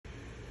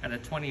Got a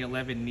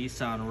 2011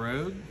 Nissan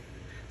Rogue.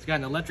 It's got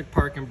an electric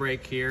parking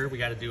brake here. We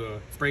got to do a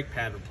brake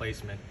pad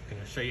replacement. I'm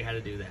going to show you how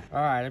to do that.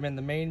 All right, I'm in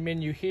the main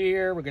menu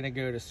here. We're going to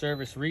go to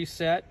service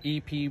reset,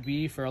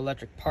 EPB for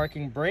electric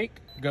parking brake.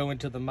 Go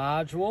into the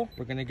module.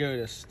 We're going to go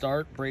to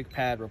start brake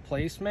pad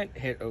replacement,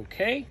 hit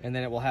OK, and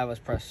then it will have us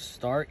press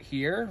start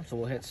here. So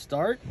we'll hit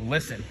start.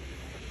 Listen.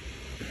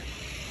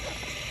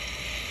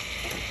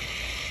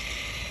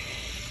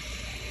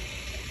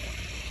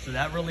 So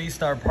that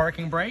released our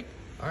parking brake.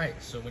 All right,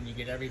 so when you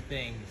get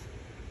everything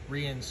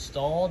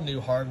reinstalled, new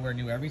hardware,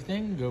 new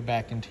everything, go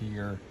back into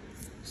your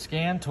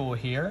scan tool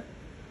here.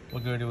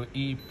 We'll go to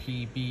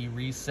EPB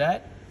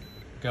reset,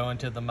 go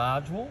into the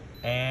module,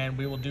 and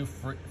we will do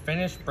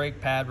finish brake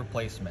pad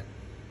replacement.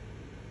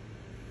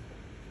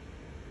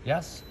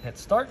 Yes, hit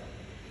start.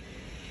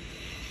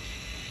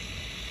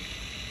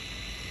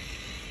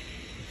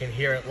 You can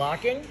hear it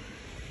locking.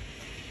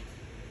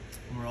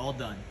 We're all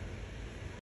done.